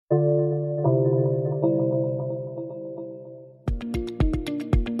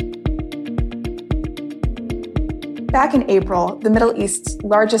Back in April, the Middle East's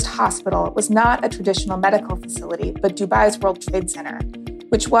largest hospital was not a traditional medical facility, but Dubai's World Trade Center,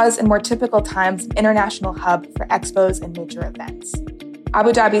 which was, in more typical times, an international hub for expos and major events.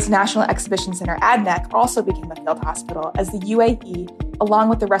 Abu Dhabi's National Exhibition Center, ADNEC, also became a field hospital as the UAE, along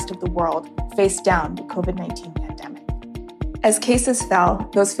with the rest of the world, faced down the COVID-19 pandemic. As cases fell,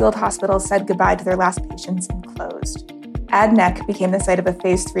 those field hospitals said goodbye to their last patients and closed. ADNEC became the site of a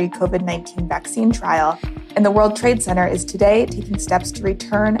phase 3 COVID-19 vaccine trial, and the World Trade Center is today taking steps to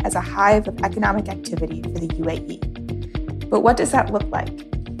return as a hive of economic activity for the UAE. But what does that look like?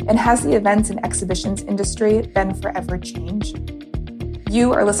 And has the events and exhibitions industry been forever changed?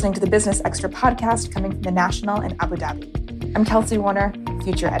 You are listening to the Business Extra podcast coming from the National in Abu Dhabi. I'm Kelsey Warner,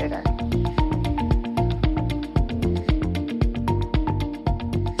 Future Editor.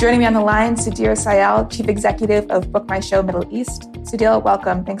 Joining me on the line, Sudhir Syal, Chief Executive of Book My Show Middle East. Sudhir,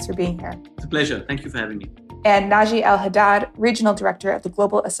 welcome. Thanks for being here. It's a pleasure. Thank you for having me. And Naji El-Haddad, Regional Director of the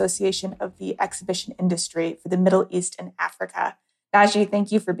Global Association of the Exhibition Industry for the Middle East and Africa. Naji,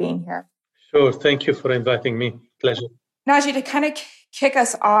 thank you for being here. Sure. Thank you for inviting me. Pleasure. Naji, to kind of kick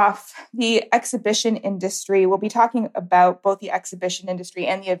us off, the exhibition industry, we'll be talking about both the exhibition industry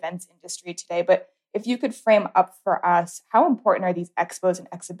and the events industry today, but if you could frame up for us, how important are these expos and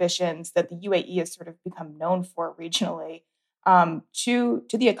exhibitions that the UAE has sort of become known for regionally to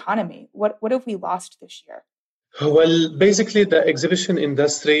the economy? What have we lost this year? Well, basically, the exhibition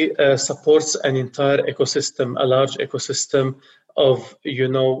industry supports an entire ecosystem, a large ecosystem of,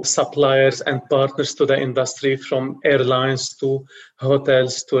 suppliers and partners to the industry, from airlines to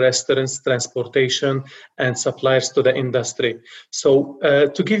hotels to restaurants, transportation, and suppliers to the industry. So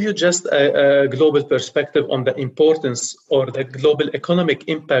to give you just a global perspective on the importance or the global economic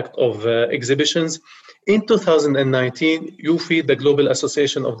impact of exhibitions, in 2019, UFI, the Global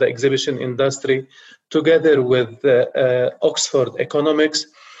Association of the Exhibition Industry, together with Oxford Economics,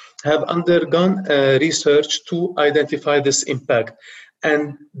 have undergone research to identify this impact.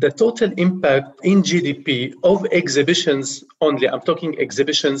 And the total impact in GDP of exhibitions only, I'm talking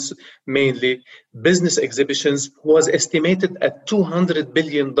exhibitions mainly, business exhibitions, was estimated at $200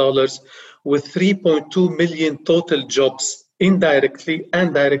 billion with 3.2 million total jobs indirectly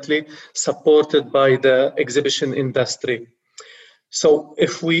and directly supported by the exhibition industry. So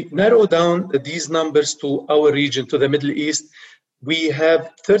if we narrow down these numbers to our region, to the Middle East, we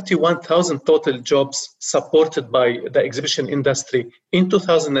have 31,000 total jobs supported by the exhibition industry in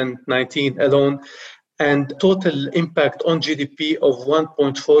 2019 alone, and total impact on GDP of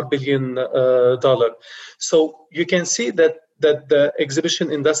 $1.4 billion. So you can see that the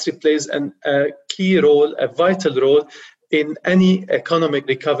exhibition industry plays a key role, a vital role in any economic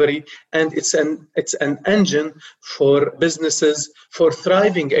recovery, and it's an engine for businesses, for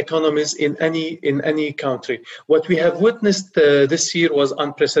thriving economies in any country. What we have witnessed this year was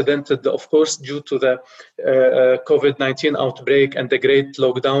unprecedented, of course, due to the COVID-19 outbreak and the great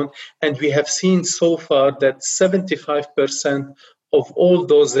lockdown, and we have seen so far that 75% of all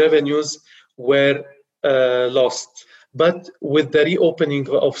those revenues were lost. But with the reopening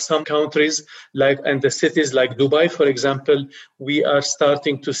of some countries and the cities like Dubai, for example, we are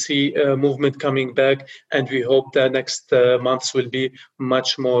starting to see movement coming back, and we hope the next months will be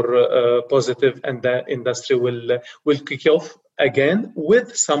much more positive, and the industry will kick off again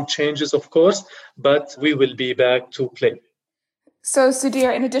with some changes, of course, but we will be back to play. So,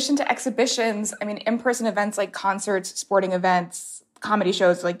 Sudhir, in addition to exhibitions, in-person events like concerts, sporting events, comedy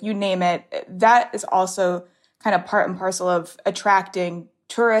shows, like you name it, that is also kind of part and parcel of attracting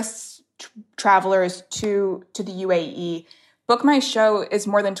tourists, travelers to the UAE. Book My Show is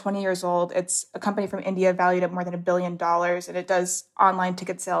more than 20 years old. It's a company from India valued at more than $1 billion, and it does online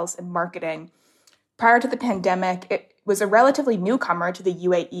ticket sales and marketing. Prior to the pandemic, it was a relatively newcomer to the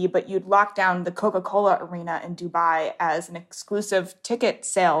UAE, but you'd locked down the Coca-Cola Arena in Dubai as an exclusive ticket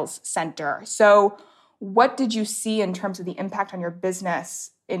sales center. So what did you see in terms of the impact on your business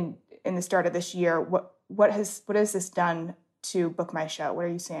in the start of this year? What has this done to Book My Show? What are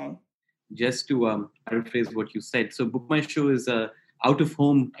you seeing? Just to paraphrase what you said, so Book My Show is a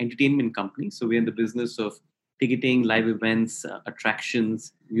out-of-home entertainment company. So we're in the business of ticketing, live events,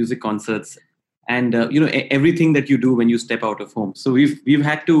 attractions, music concerts, and everything that you do when you step out of home. So we've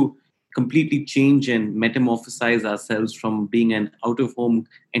had to completely change and metamorphosize ourselves from being an out-of-home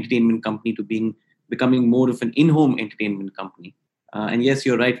entertainment company to becoming more of an in-home entertainment company. And yes,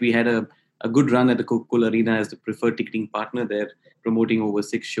 you're right. We had a good run at the Coca-Cola Arena as the preferred ticketing partner there, promoting over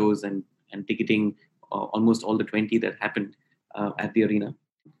 6 shows and ticketing almost all the 20 that happened at the arena.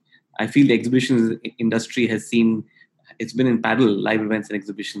 I feel the exhibitions industry it's been in parallel, live events and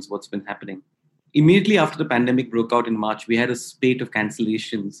exhibitions, what's been happening. Immediately after the pandemic broke out in March, we had a spate of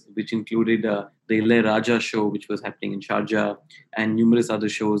cancellations, which included the Ilaiyaraaja show, which was happening in Sharjah, and numerous other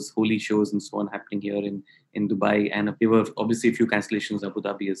shows, Holi shows and so on, happening here in Dubai. And there were obviously a few cancellations in Abu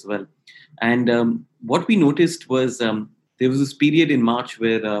Dhabi as well. And what we noticed was there was this period in March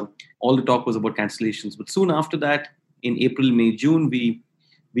where all the talk was about cancellations. But soon after that, in April, May, June, we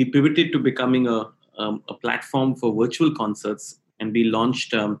pivoted to becoming a platform for virtual concerts, and we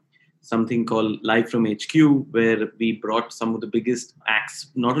launched something called Live from HQ, where we brought some of the biggest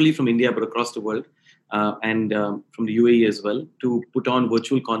acts, not only from India, but across the world, and from the UAE as well, to put on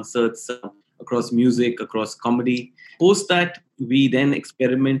virtual concerts across music, across comedy. Post that, we then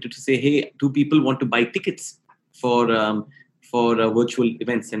experimented to say, hey, do people want to buy tickets for virtual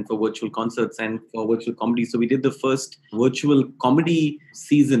events and for virtual concerts and for virtual comedy? So we did the first virtual comedy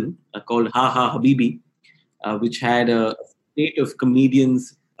season called Ha Ha Habibi, which had a slate of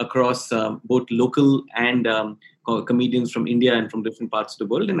comedians across both local and comedians from India and from different parts of the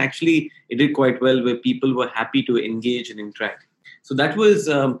world. And actually, it did quite well, where people were happy to engage and interact. So that was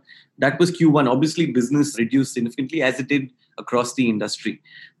Q1. Obviously, business reduced significantly, as it did across the industry.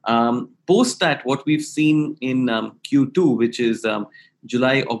 Post that, what we've seen in Q2, which is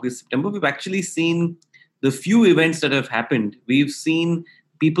July, August, September, we've actually seen the few events that have happened. We've seen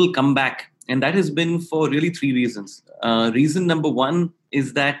people come back. And that has been for really three reasons. Reason number one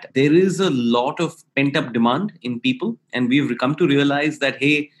is that there is a lot of pent-up demand in people. And we've come to realize that,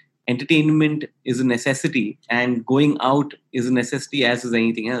 hey, entertainment is a necessity and going out is a necessity, as is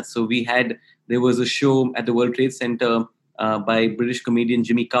anything else. So there was a show at the World Trade Center by British comedian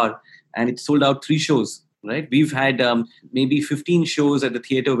Jimmy Carr, and it sold out 3 shows. Right? We've had maybe 15 shows at the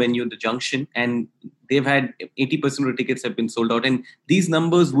theater venue, the Junction, and they've had 80% of the tickets have been sold out. And these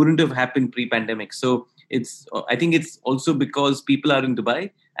numbers wouldn't have happened pre-pandemic. So I think it's also because people are in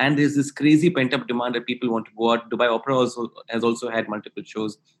Dubai and there's this crazy pent-up demand that people want to go out. Dubai Opera has also had multiple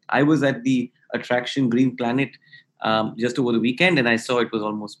shows. I was at the attraction Green Planet just over the weekend, and I saw it was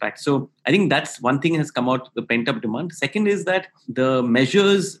almost packed. So I think that's one thing has come out, the pent-up demand. Second is that the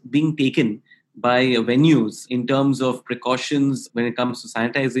measures being taken by venues in terms of precautions when it comes to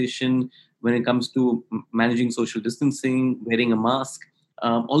sanitization, when it comes to managing social distancing, wearing a mask.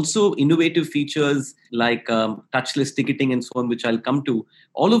 Also innovative features like touchless ticketing and so on, which I'll come to.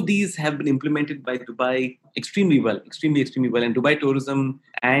 All of these have been implemented by Dubai extremely well. And Dubai Tourism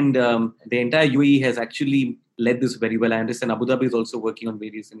and the entire UAE has actually led this very well. I understand Abu Dhabi is also working on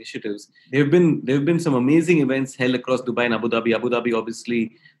various initiatives. There have been some amazing events held across Dubai and Abu Dhabi. Abu Dhabi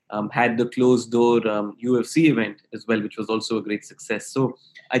obviously had the closed door UFC event as well, which was also a great success. So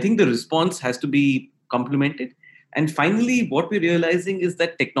I think the response has to be complemented. And finally, what we're realizing is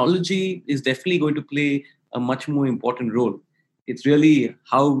that technology is definitely going to play a much more important role. It's really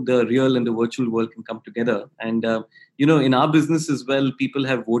how the real and the virtual world can come together. And, in our business as well, people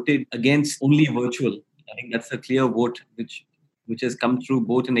have voted against only virtual. I think that's a clear vote, which has come through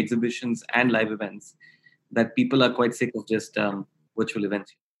both in exhibitions and live events, that people are quite sick of just virtual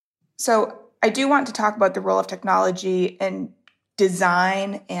events. So I do want to talk about the role of technology in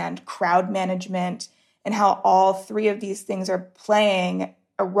design and crowd management, and how all three of these things are playing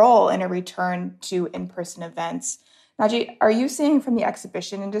a role in a return to in-person events. Naji, are you seeing from the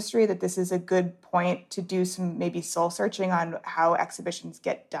exhibition industry that this is a good point to do some maybe soul searching on how exhibitions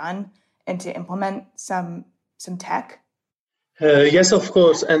get done and to implement some tech? Yes, of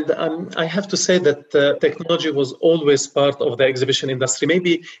course. And I have to say that technology was always part of the exhibition industry.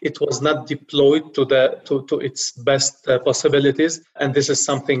 Maybe it was not deployed to its best possibilities. And this is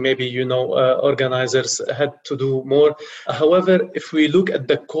something maybe, organizers had to do more. However, if we look at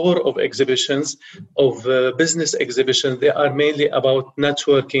the core of exhibitions, of business exhibitions, they are mainly about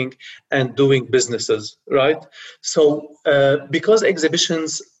networking and doing businesses, right? So because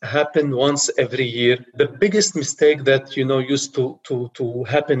exhibitions happen once every year, the biggest mistake that, used to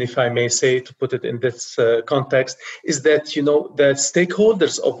happen, if I may say, to put it in this context, is that, the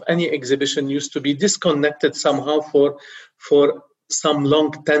stakeholders of any exhibition used to be disconnected somehow for some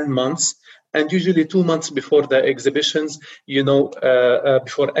long 10 months. And usually 2 months before the exhibitions,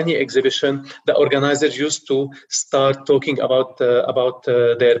 before any exhibition, the organizers used to start talking about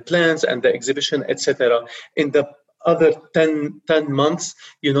their plans and the exhibition, etc. In the other 10 months,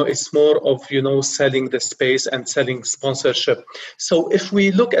 it's more of, selling the space and selling sponsorship. So if we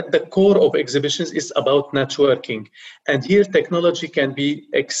look at the core of exhibitions, it's about networking. And here technology can be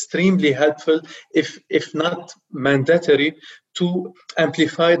extremely helpful, if not mandatory, to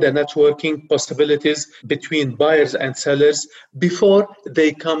amplify the networking possibilities between buyers and sellers before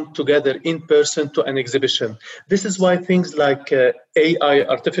they come together in person to an exhibition. This is why things like AI,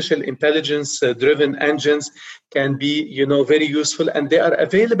 artificial intelligence driven engines can be, very useful, and they are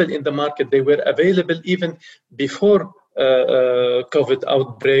available in the market. They were available even before COVID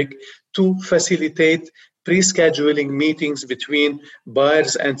outbreak to facilitate pre-scheduling meetings between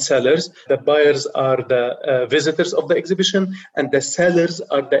buyers and sellers. The buyers are the visitors of the exhibition, and the sellers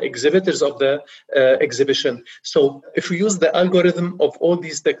are the exhibitors of the exhibition. So if we use the algorithm of all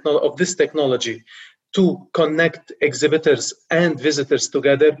these this technology to connect exhibitors and visitors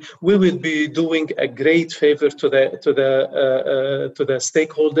together, we will be doing a great favor to the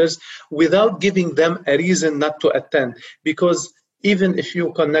stakeholders without giving them a reason not to attend, because even if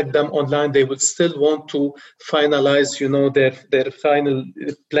you connect them online, they will still want to finalize, their final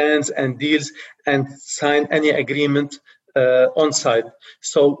plans and deals and sign any agreement on site.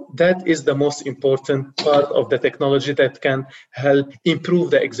 So that is the most important part of the technology that can help improve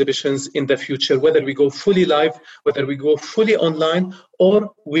the exhibitions in the future, whether we go fully live, whether we go fully online,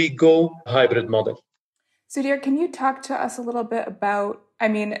 or we go hybrid model. Sudhir, can you talk to us a little bit about,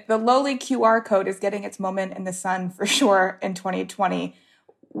 the lowly QR code is getting its moment in the sun for sure in 2020.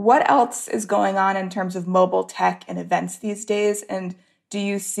 What else is going on in terms of mobile tech and events these days? And do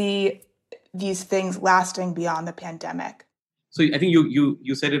you see these things lasting beyond the pandemic? So I think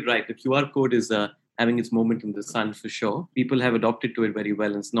you said it right. The QR code is having its moment in the sun for sure. People have adopted to it very well.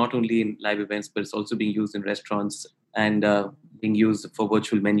 And it's not only in live events, but it's also being used in restaurants and being used for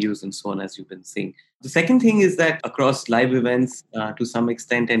virtual menus and so on, as you've been saying. The second thing is that across live events to some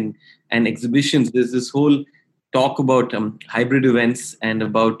extent and exhibitions, there's this whole talk about hybrid events and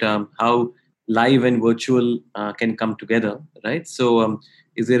about how live and virtual can come together, right? So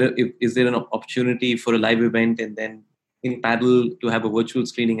is there an opportunity for a live event and then in parallel to have a virtual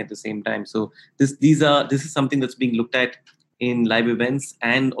screening at the same time? So this is something that's being looked at in live events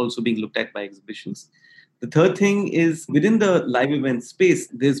and also being looked at by exhibitions. The third thing is within the live event space,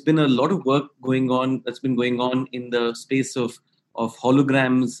 there's been a lot of work that's been going on in the space of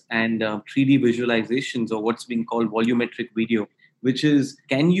holograms and 3D visualizations, or what's being called volumetric video, which is,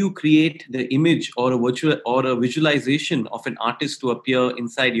 can you create the image or a visualization of an artist to appear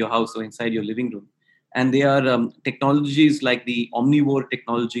inside your house or inside your living room? And there are technologies like the Omnivore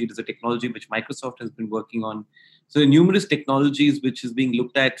technology. It is a technology which Microsoft has been working on. So there are numerous technologies which is being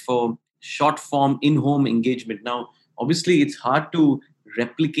looked at for short form in-home engagement. Now, obviously, it's hard to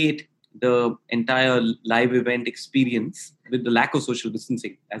replicate the entire live event experience with the lack of social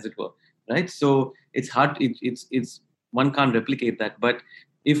distancing, as it were, right? So it's hard. It's one can't replicate that. But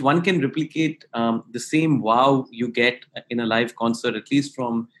if one can replicate the same wow you get in a live concert, at least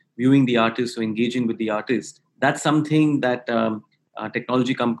from viewing the artist or engaging with the artist, that's something that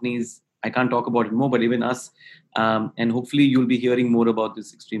technology companies, I can't talk about it more, but even us, and hopefully you'll be hearing more about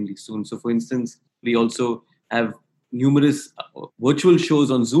this extremely soon. So for instance, we also have numerous virtual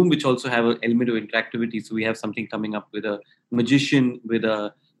shows on Zoom, which also have an element of interactivity. So we have something coming up with a magician, with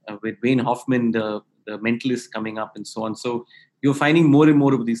Wayne Hoffman, the mentalist coming up and so on. So you're finding more and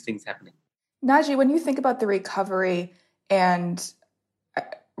more of these things happening. Naji, when you think about the recovery, and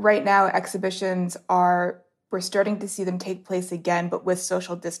right now exhibitions we're starting to see them take place again, but with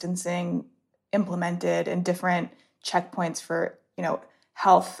social distancing implemented and different checkpoints for,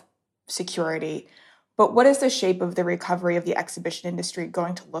 health security. But what is the shape of the recovery of the exhibition industry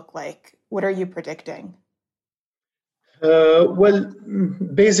going to look like? What are you predicting? Well,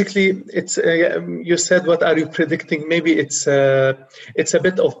 basically, it's you said, what are you predicting? Maybe it's a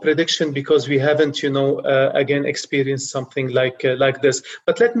bit of prediction because we haven't, again, experienced something like this.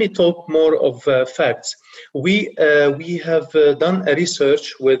 But let me talk more of facts. We have done a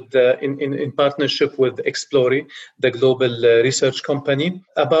research with in partnership with Explori, the global research company,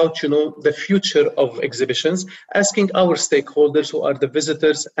 about the future of exhibitions, asking our stakeholders who are the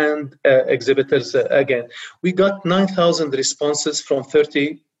visitors and exhibitors. Again, we got 9,000 responses from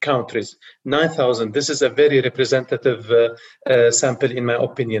 30 countries. 9,000. This is a very representative sample, in my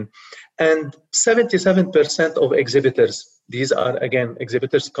opinion. And 77% of exhibitors, these are, again,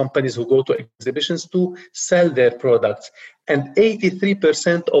 exhibitors, companies who go to exhibitions to sell their products. And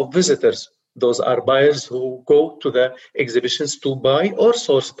 83% of visitors, those are buyers who go to the exhibitions to buy or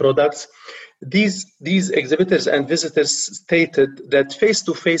source products. These exhibitors and visitors stated that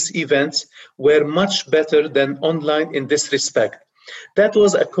face-to-face events were much better than online in this respect. That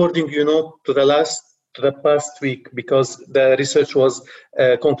was according, to the past week, because the research was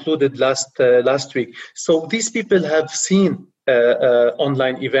concluded last week. So these people have seen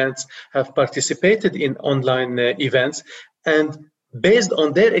online events, have participated in online events, And based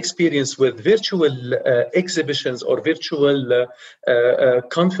on their experience with virtual exhibitions or virtual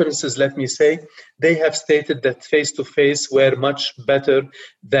conferences, let me say, they have stated that face-to-face were much better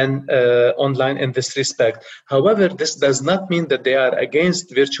than online in this respect. However, this does not mean that they are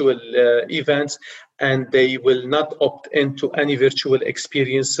against virtual events and they will not opt into any virtual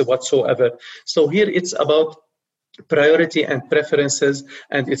experience whatsoever. So here it's about priority and preferences,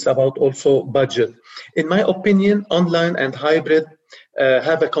 and it's about also budget. In my opinion, online and hybrid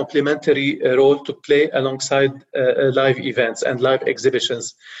have a complementary role to play alongside live events and live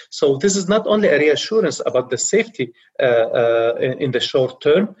exhibitions. So this is not only a reassurance about the safety in the short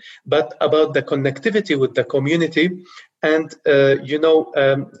term, but about the connectivity with the community and,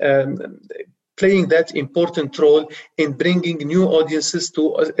 playing that important role in bringing new audiences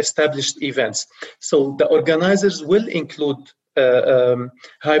to established events. So the organizers will include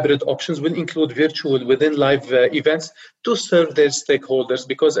hybrid options, will include virtual within live events to serve their stakeholders,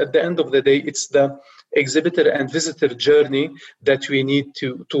 because at the end of the day, it's the exhibitor and visitor journey that we need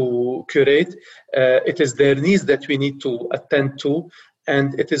to curate. It is their needs that we need to attend to,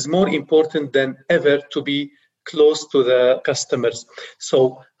 and it is more important than ever to be close to the customers.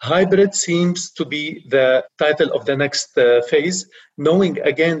 So hybrid seems to be the title of the next phase, knowing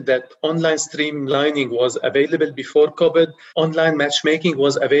again that online streamlining was available before COVID, online matchmaking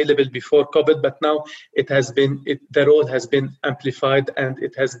was available before COVID, but now the role has been amplified and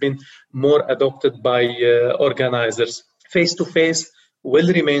it has been more adopted by organizers. Face-to-face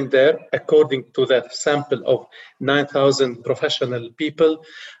will remain there according to the sample of 9,000 professional people.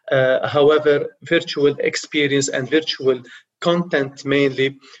 However, virtual experience and virtual content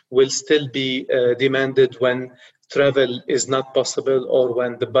mainly will still be demanded when travel is not possible or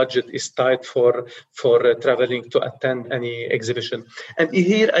when the budget is tight for traveling to attend any exhibition. And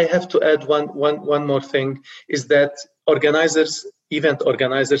here I have to add one more thing, is that event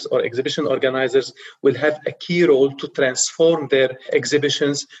organizers or exhibition organizers will have a key role to transform their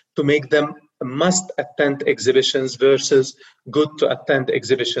exhibitions to make them must-attend exhibitions versus good-to-attend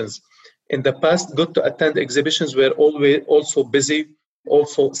exhibitions. In the past, good-to-attend exhibitions were always also busy,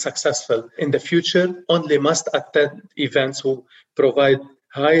 also successful. In the future, only must-attend events will provide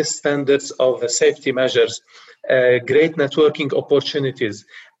highest standards of safety measures, great networking opportunities,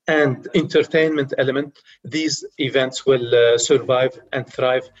 and entertainment element. These events will survive and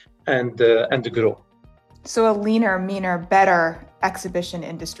thrive and grow. So a leaner, meaner, better exhibition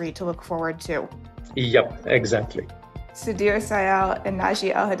industry to look forward to. Yep, exactly. Sudhir Syal and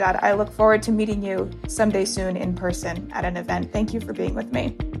Naji El-Haddad, I look forward to meeting you someday soon in person at an event. Thank you for being with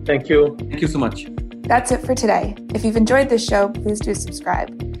me. Thank you. Thank you so much. That's it for today. If you've enjoyed this show, please do subscribe.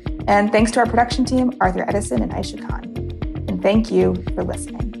 And thanks to our production team, Arthur Edison and Aisha Khan. And thank you for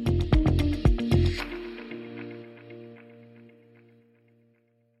listening.